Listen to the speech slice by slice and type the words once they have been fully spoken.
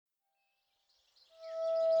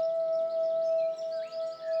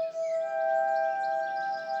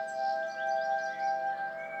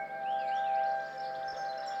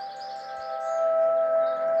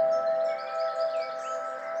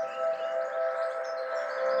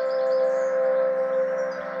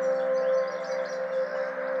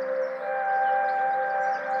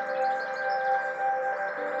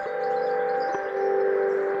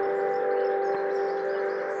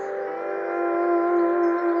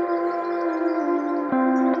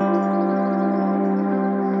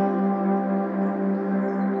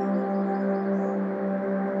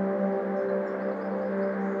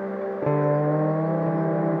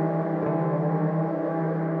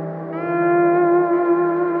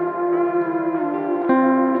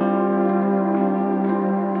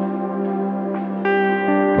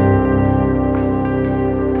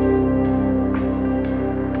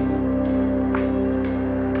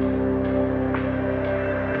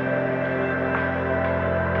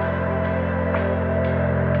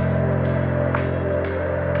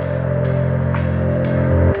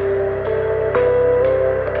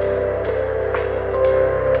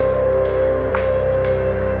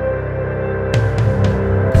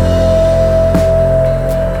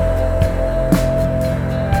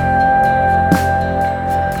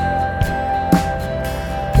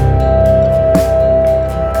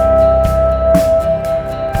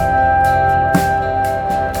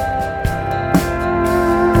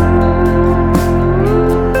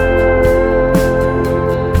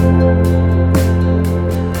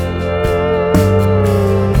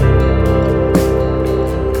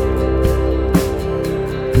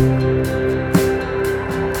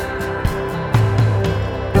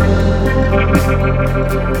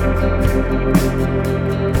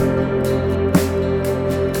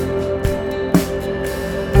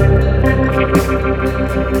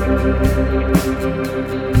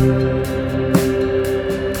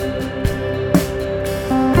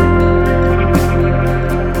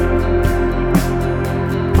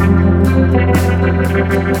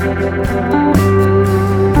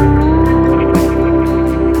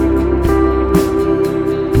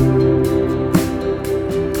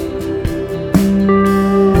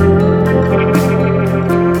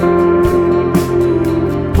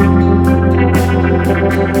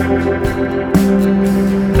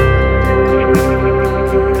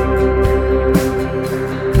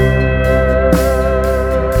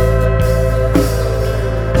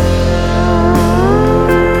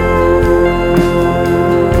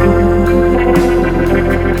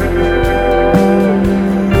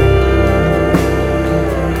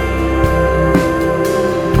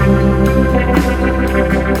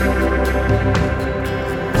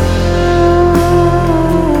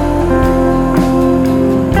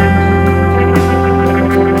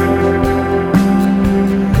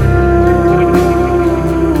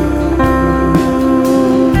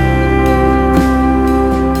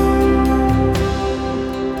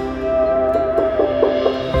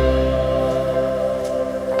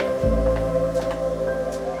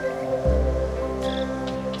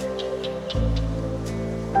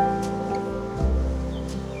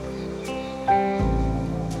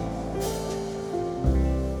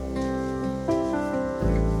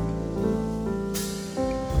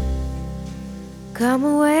Come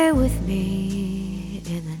away with me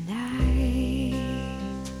in the night.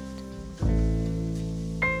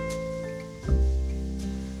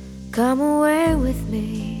 Come away with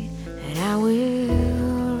me and I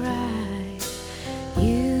will write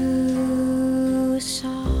you a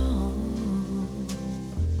song.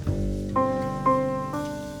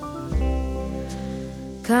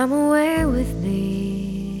 Come away with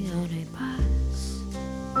me on a bus.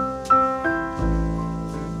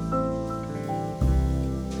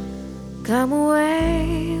 Come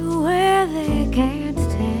away where they can't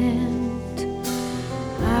tempt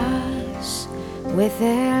us with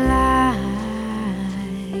their lies.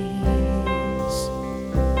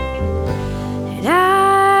 And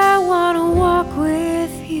I want to walk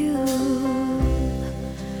with you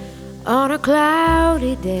on a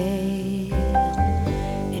cloudy day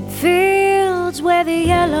in fields where the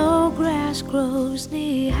yellow grass grows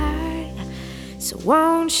knee high. So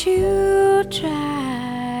won't you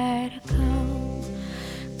try to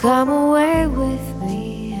come away with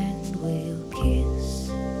me and we'll kiss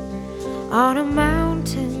on a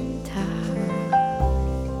mountain top.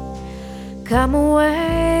 Come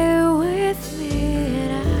away with me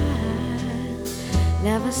and I'll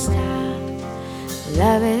never stop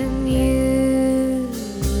loving you.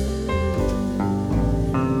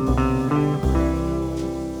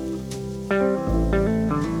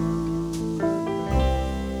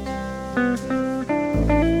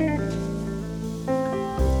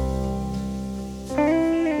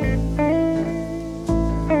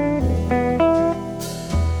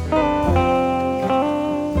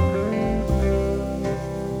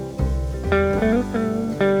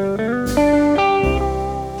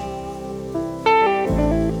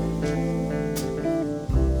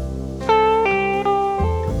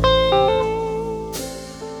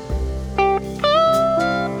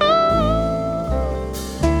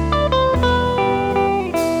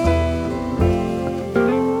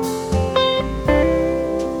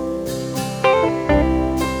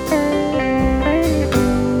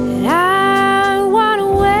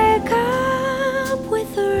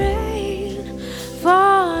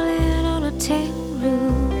 tin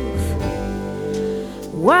roof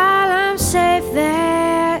while I'm safe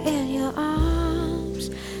there in your arms.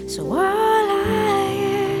 So all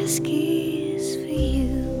I ask is for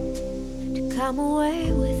you to come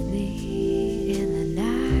away with me in the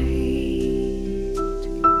night.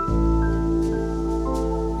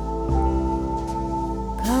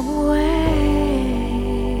 Come away.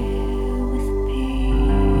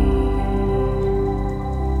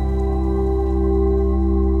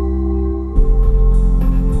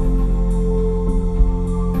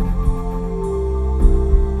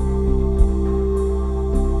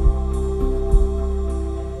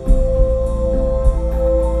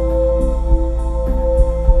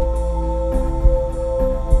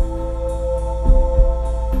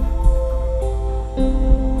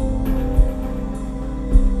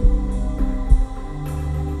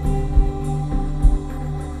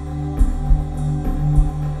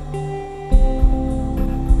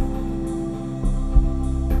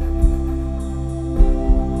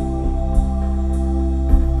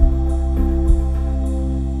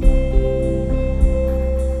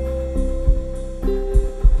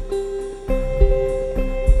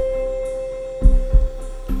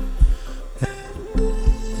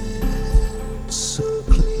 So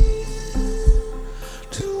clear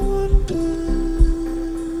to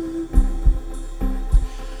wonder,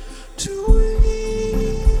 to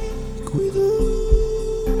wake with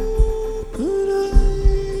open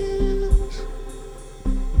eyes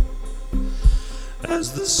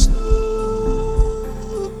as the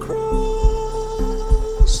snow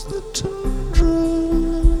across the tundra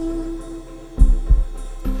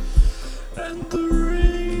and the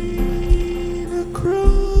rain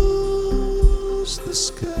across the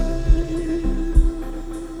skies,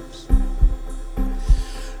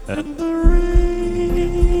 and the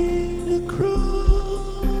rain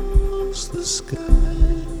across the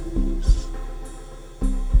skies.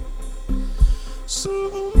 So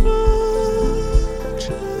much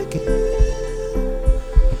I get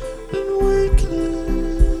and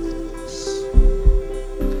weightless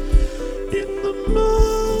in the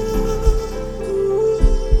mother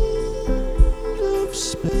world of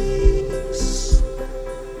space.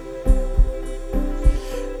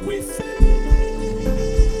 We fail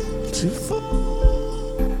to fall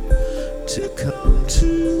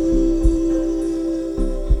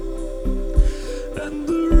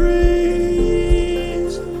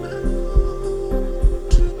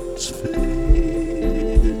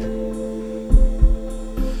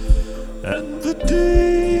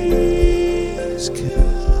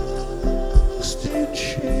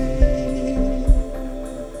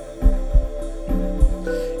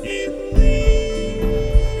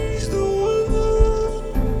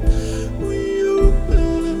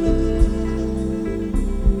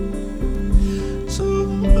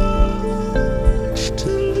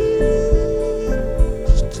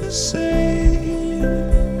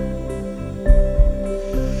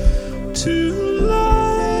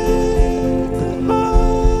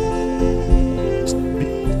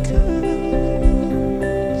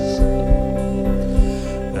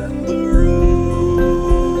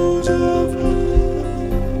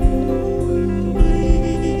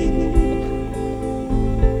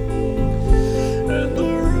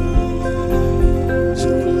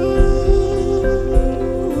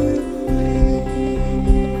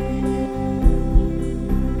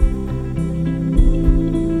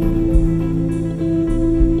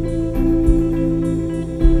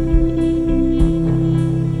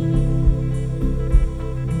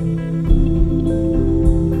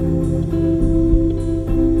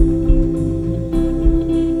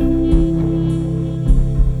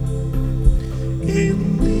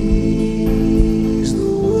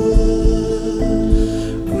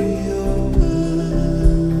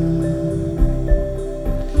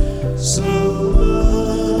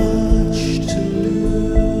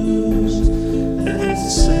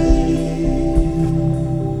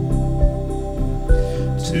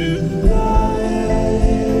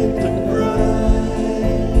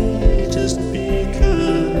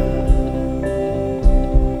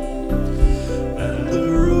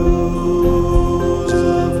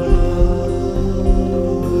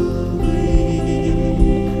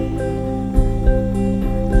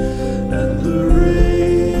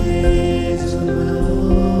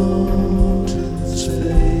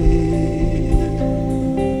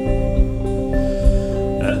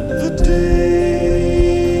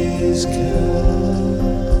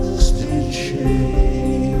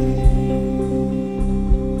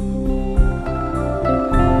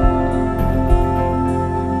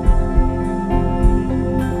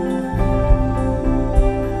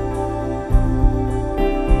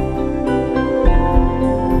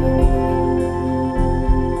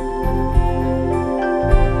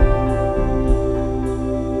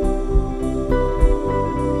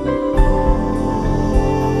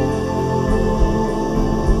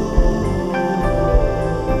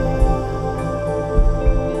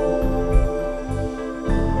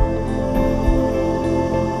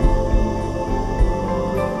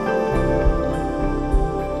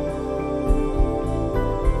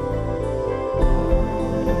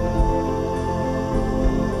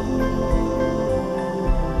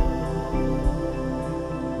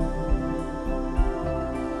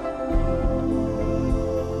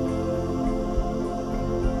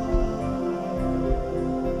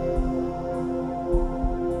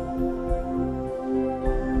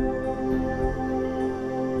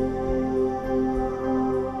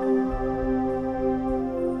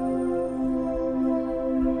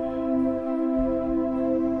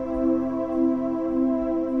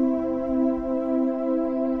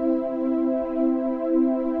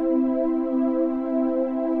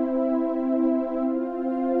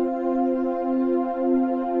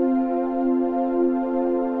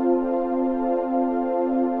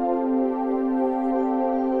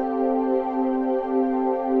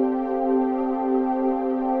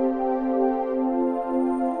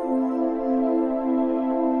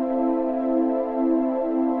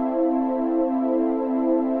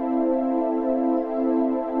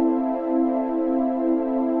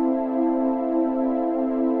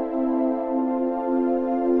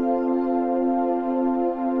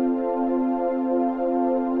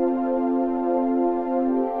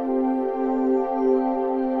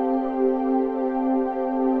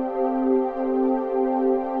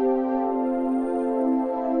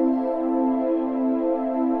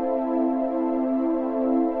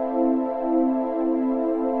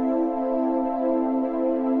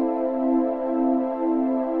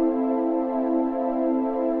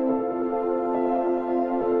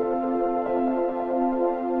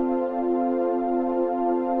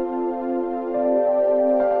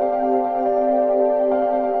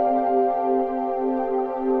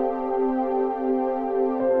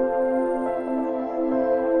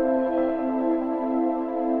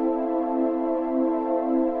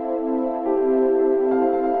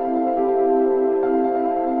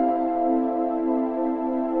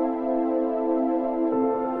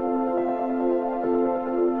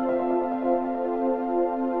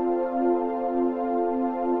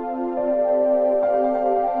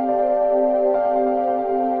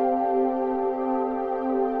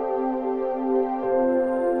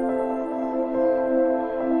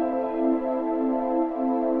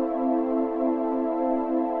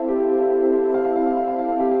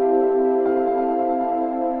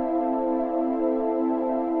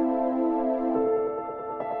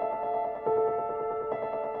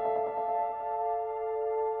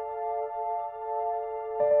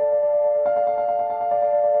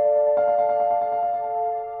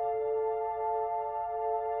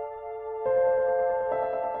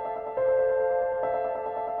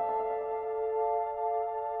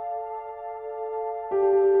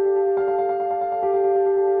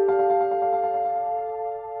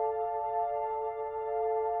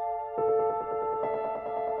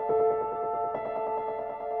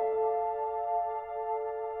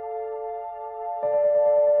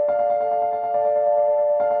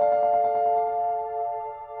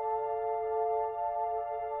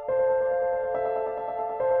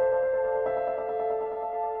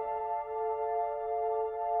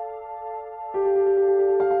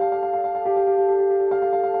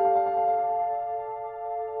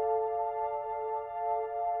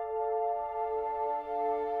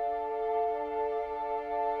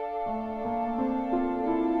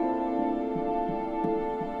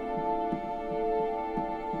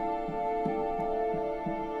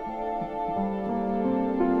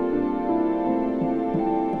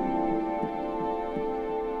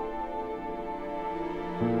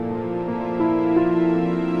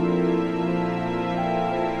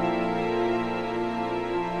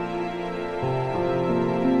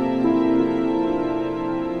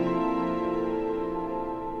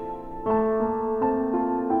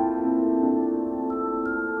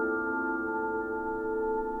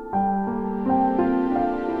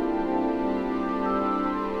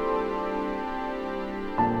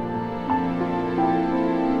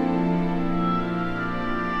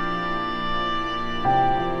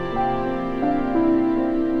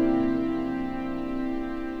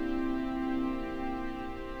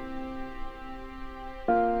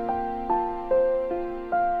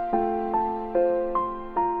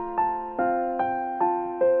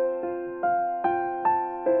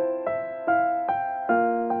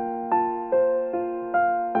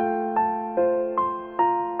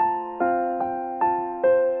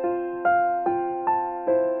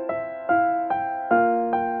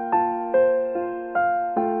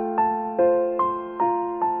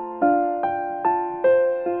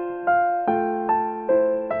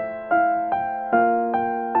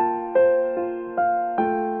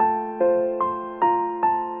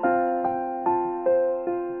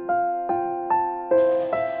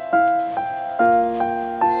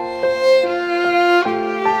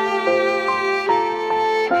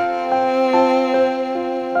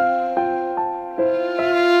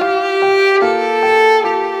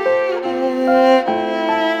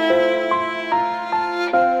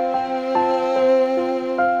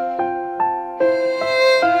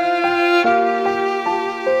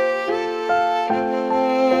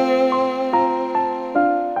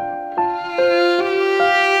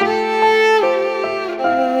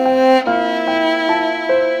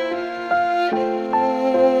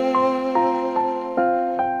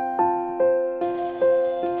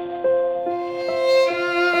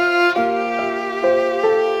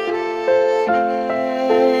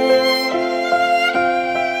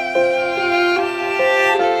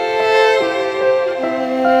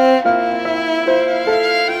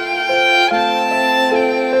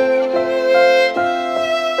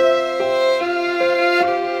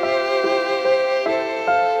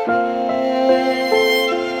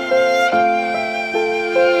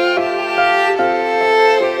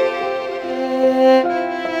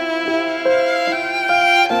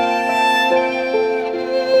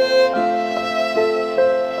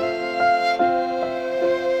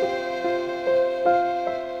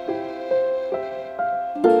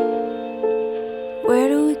Where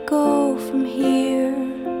do we go from here?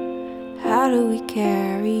 How do we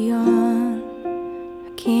carry on?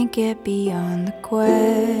 I can't get beyond the questions.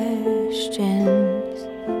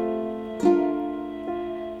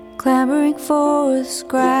 Clamoring for the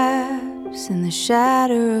scraps and the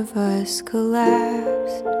shatter of us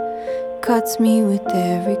collapsed. Cuts me with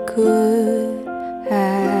every could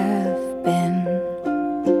have been.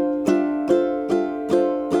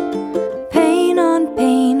 Pain on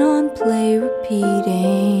play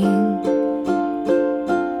repeating.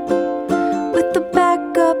 With the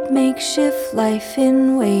backup makeshift life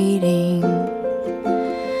in waiting.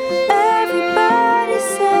 Everybody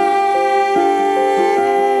says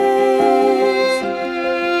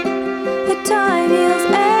the time heals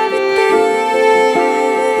everything.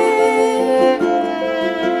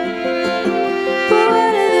 But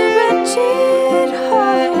what of the wretched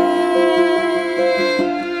heart?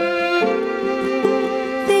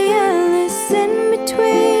 The endless in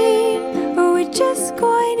between. Are we just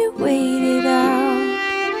going to wait it out?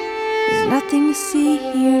 There's nothing to see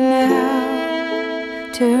here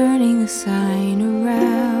now. Turning the sign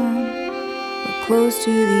around. We're close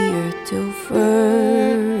to the earth till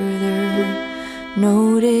further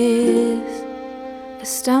notice. A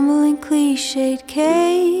stumbling cliched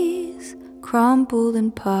case, crumpled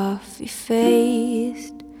and puffy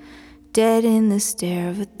faced, dead in the stare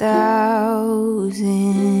of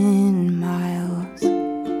 1,000 miles.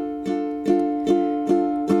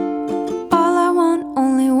 All I want,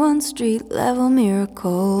 only one street level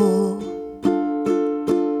miracle.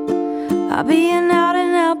 I'll be an out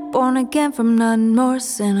and out born again from none more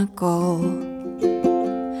cynical.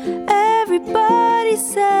 Everybody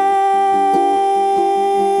says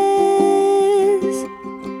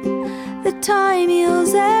the time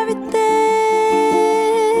heals everything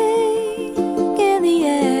in the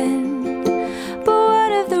end. But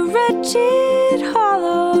what of the wretched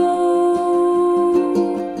hollow?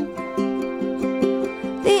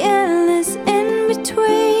 The endless in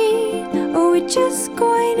between? Or are we just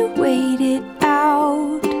going to wait it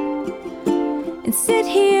out and sit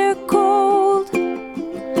here cold?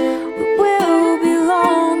 We'll be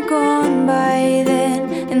long gone by then,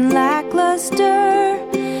 and lackluster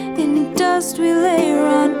in dust we lay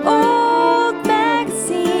on old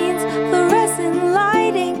magazines. Fluorescent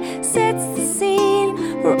lighting sets the scene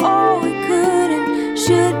for all we could and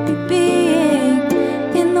should be being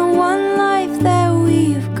in the one life that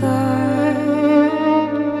we've got.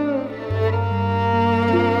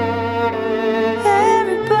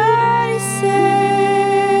 Everybody says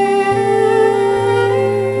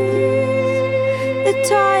the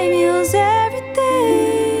time heals everything.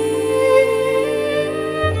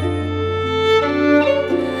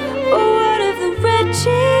 But what of the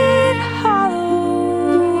wretched hollow?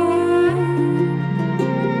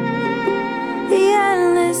 The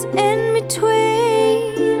endless in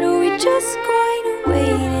between? Are we just going to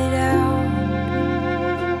wait it out?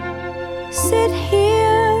 Sit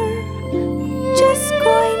here, just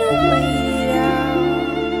going to wait it out.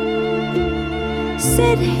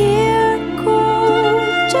 Sit here cold,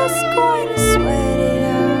 just going to sweat it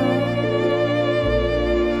out.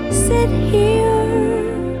 Sit here,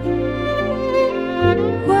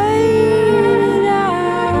 wait it out.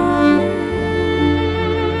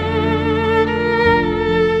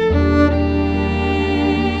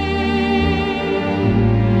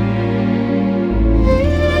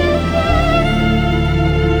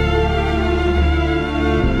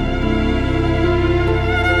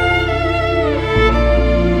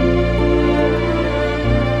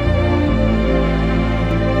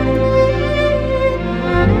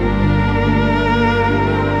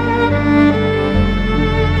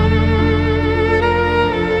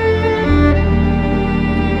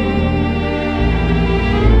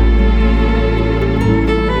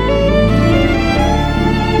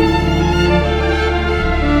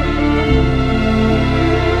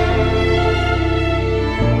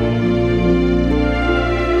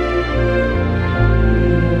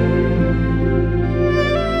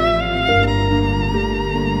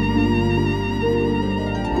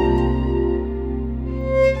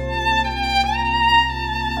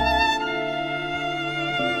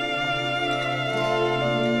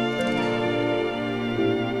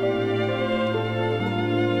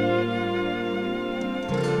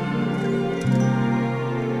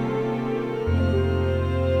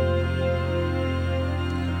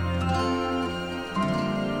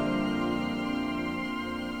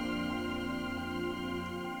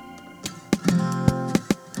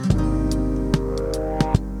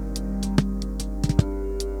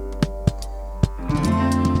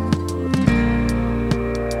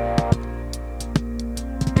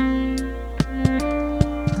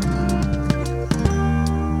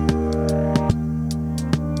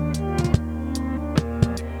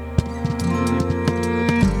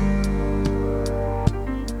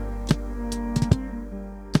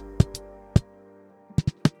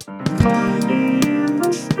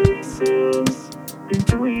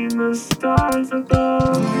 Between the stars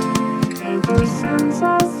above, ever since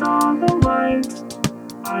I saw the light,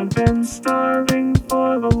 I've been starving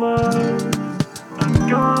for the love. I've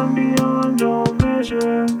gone beyond all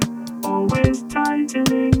measure, always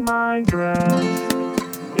tightening my grasp.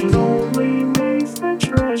 It only makes the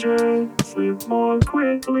treasure slip more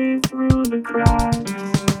quickly through the cracks.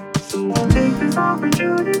 So I'll take this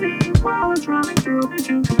opportunity while it's running through me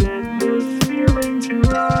to commit this feeling to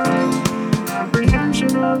rise.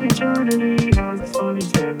 Apprehension of eternity has a funny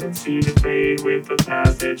tendency to fade with the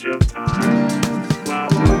passage of time. While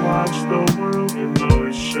I watch the world in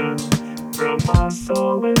motion from my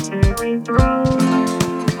solitary throne,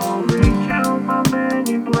 I'll recount my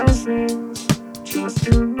many blessings just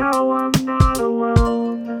to know I'm not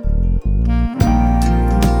alone.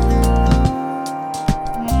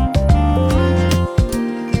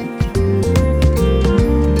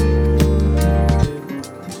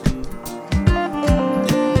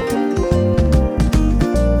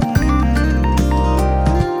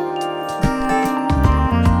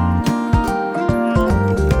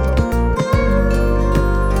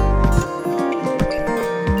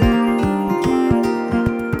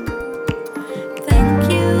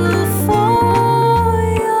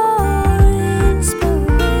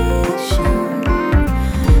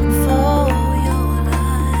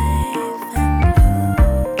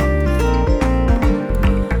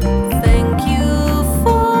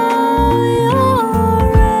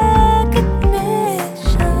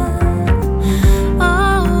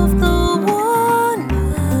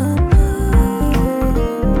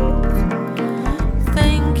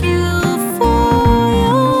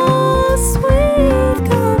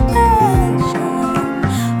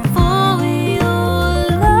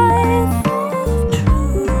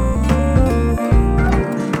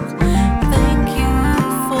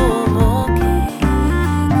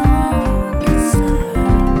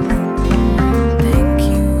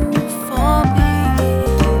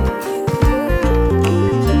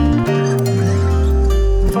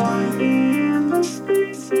 find me in the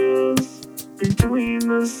spaces between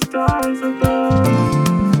the stars above.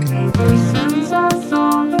 Ever since I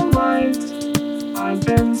saw the light, I've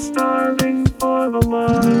been starving for the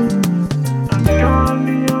love. I've gone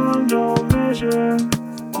beyond all measure,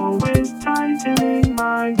 always tightening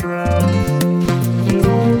my grasp. It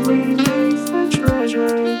only makes the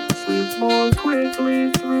treasure slip more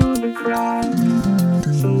quickly through the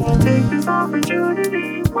cracks. So I'll take this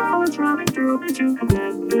opportunity while it's running through me to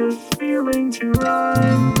commit this feeling to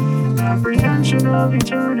rhyme. Apprehension of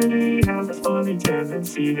eternity has a funny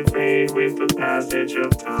tendency to fade with the passage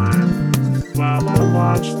of time. While I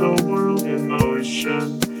watch the world in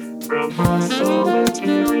motion from my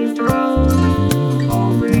solitary throne,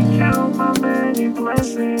 I'll recount my many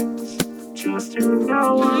blessings just to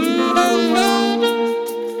know I'm not alone.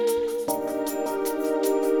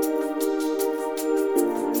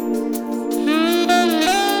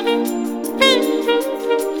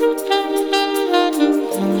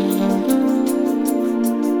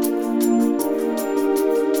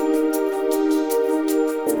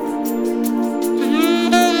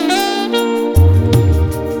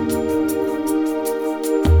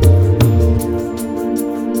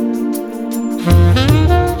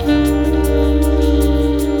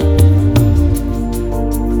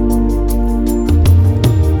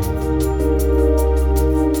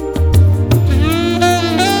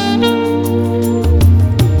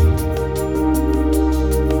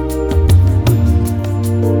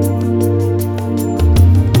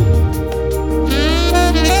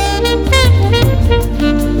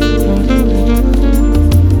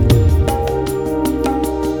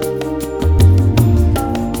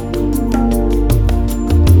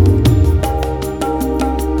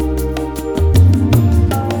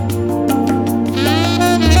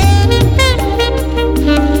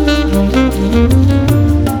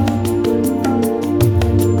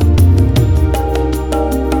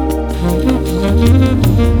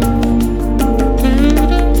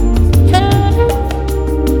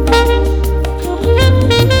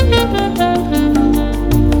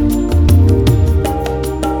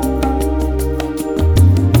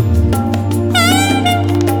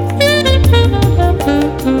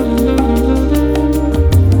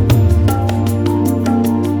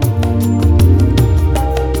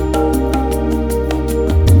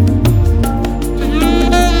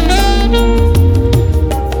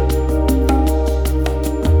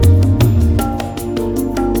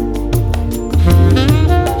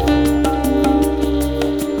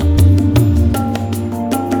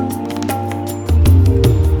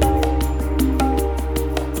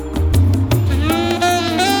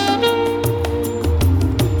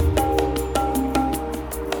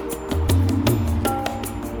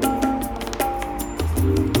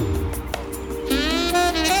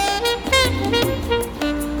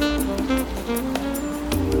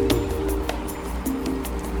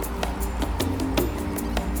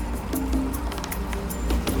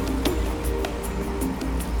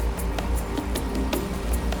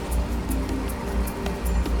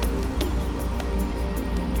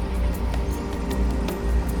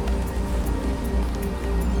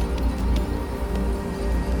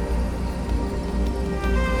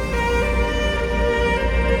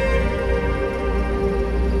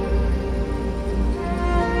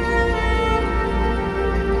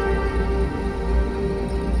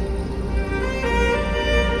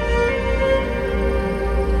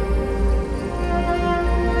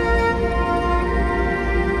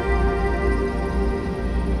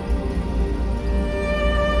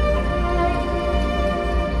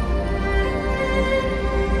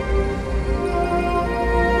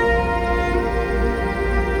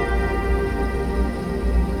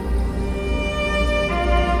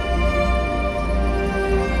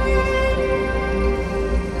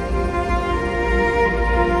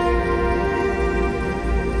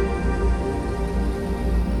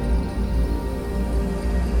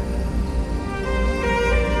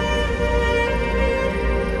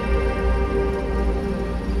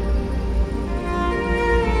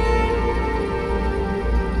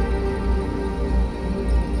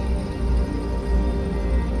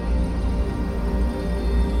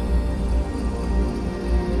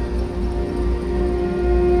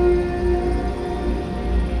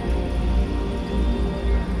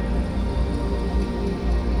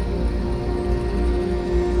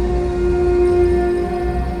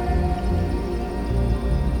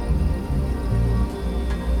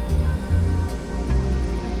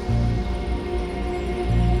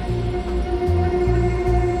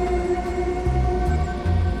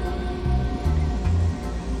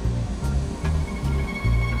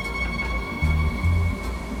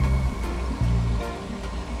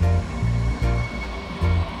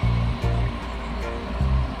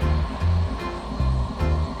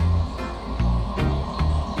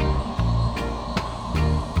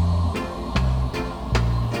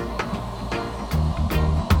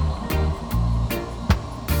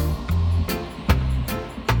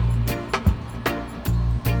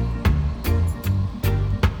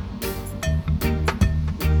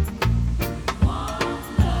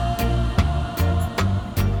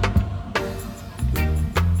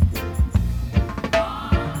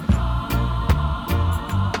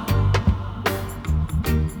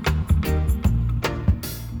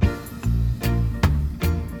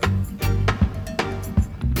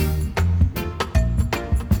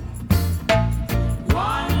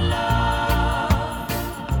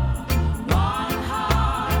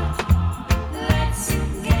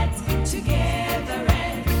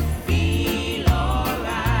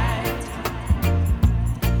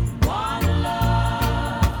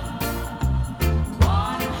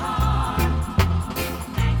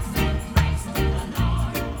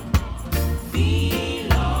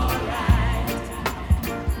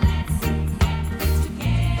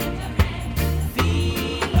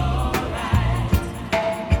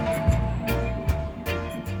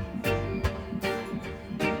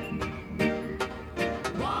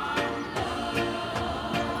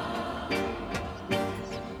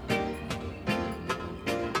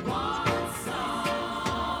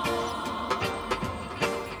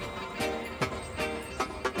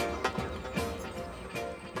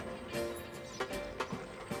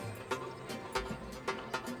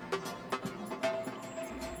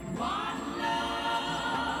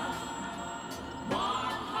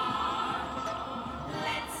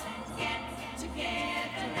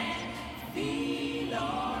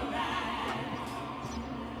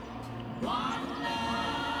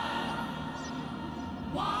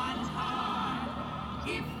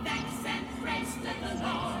 Thanks and praise to the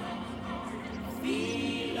Lord.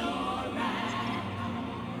 Feel alright.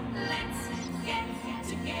 Let's get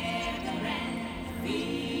together and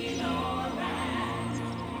feel alright.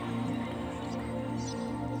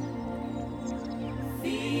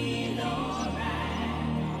 Feel alright.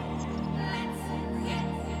 Let's get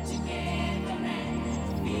together and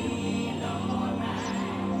feel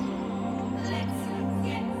alright. Let's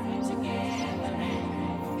get together and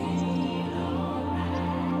feel alright.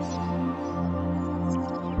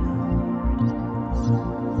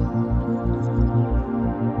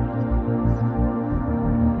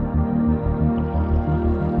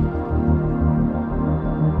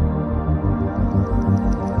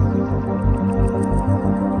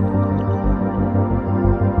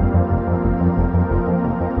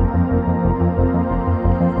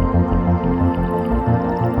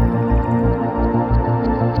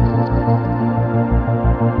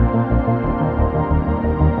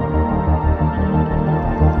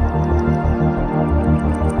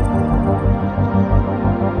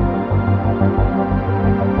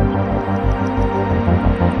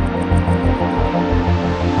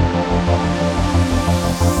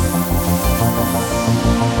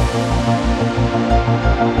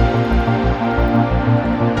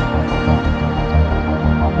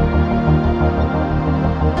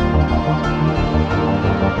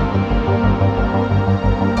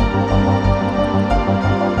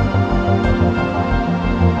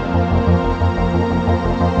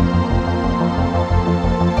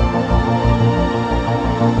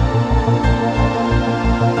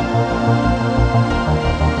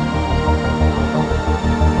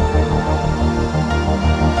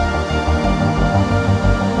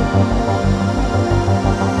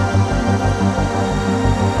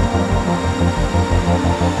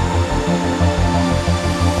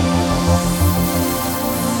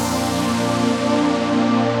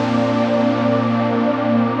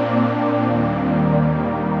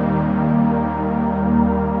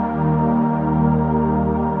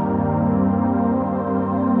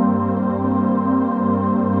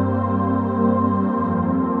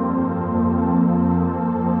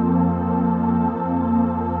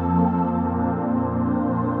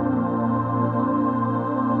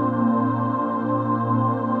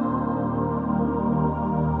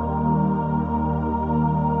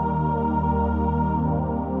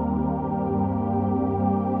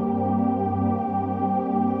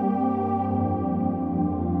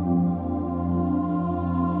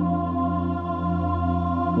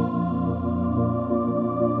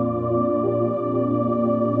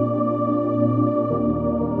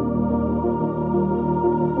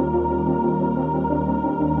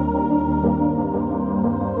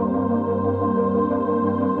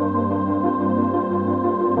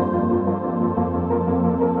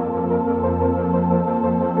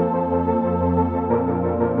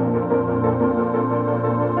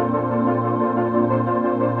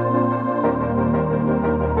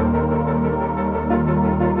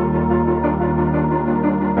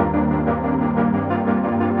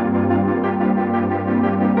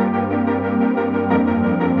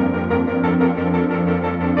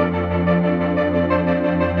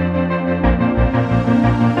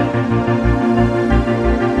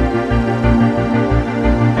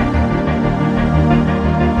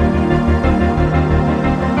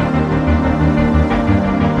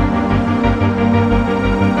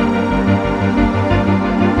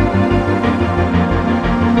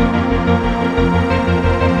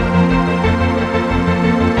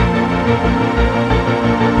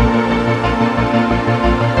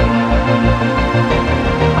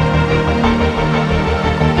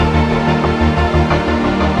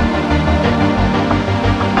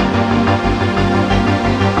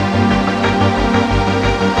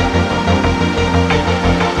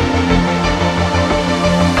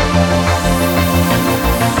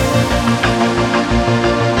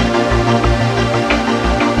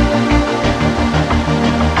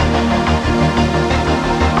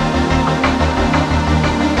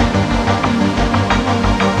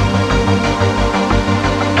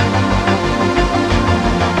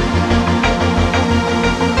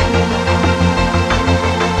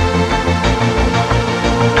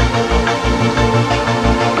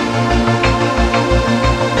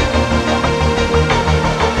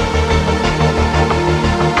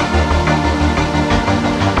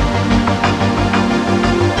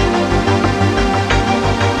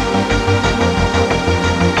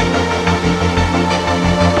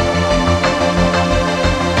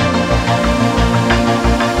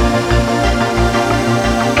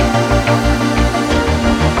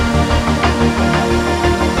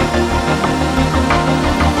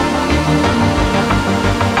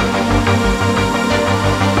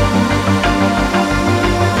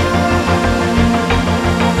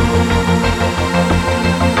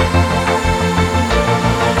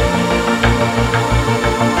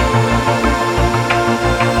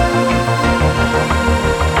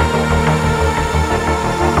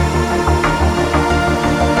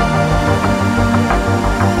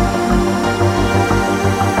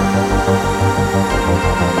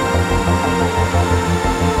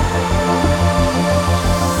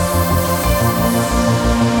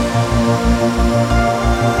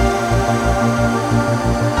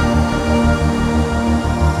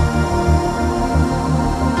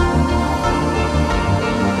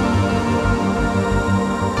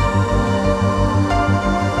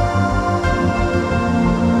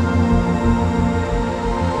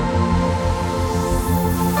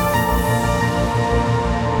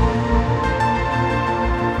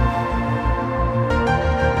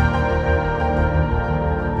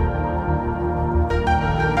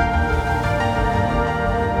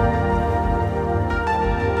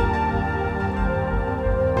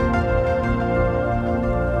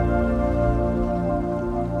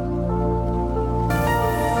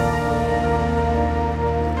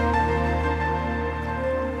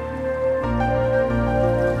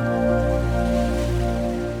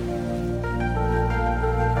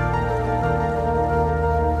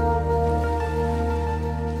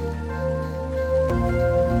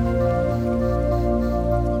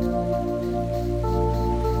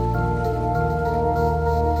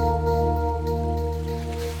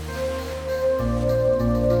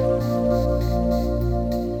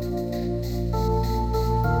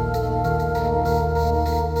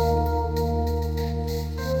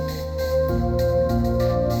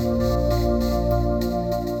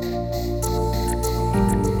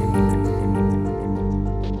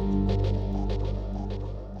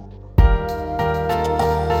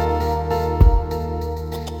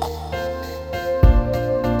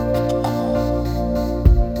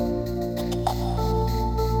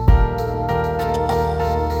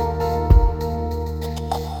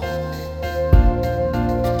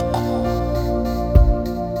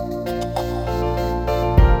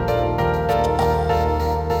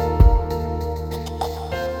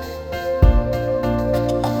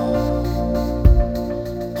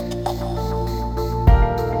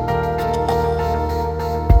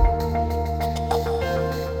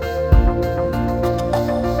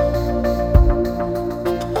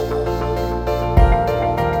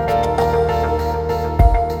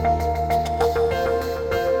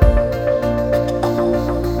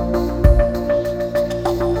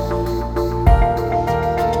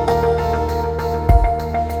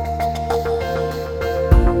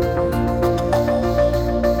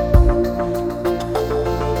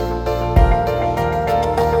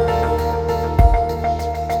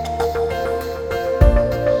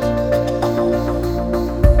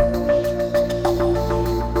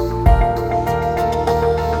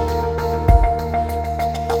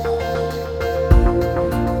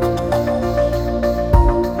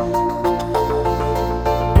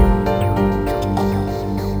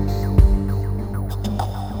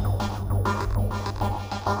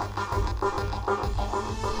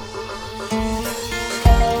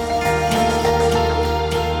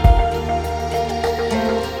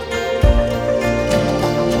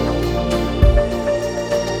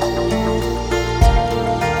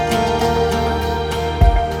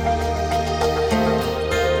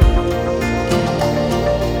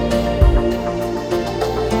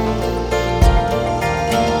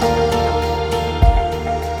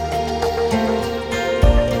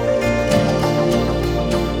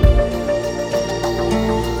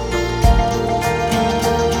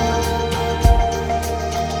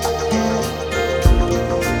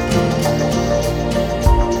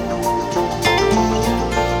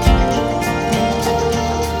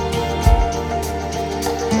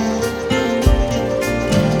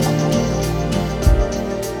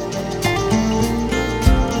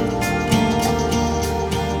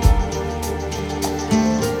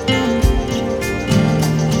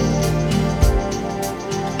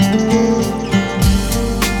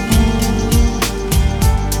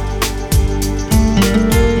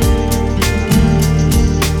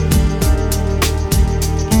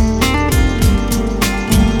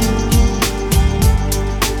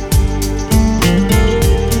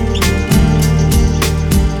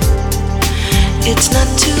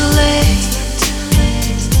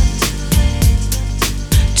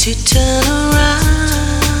 to turn around.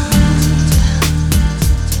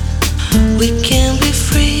 We can be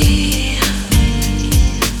free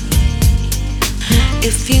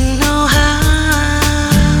if you know how.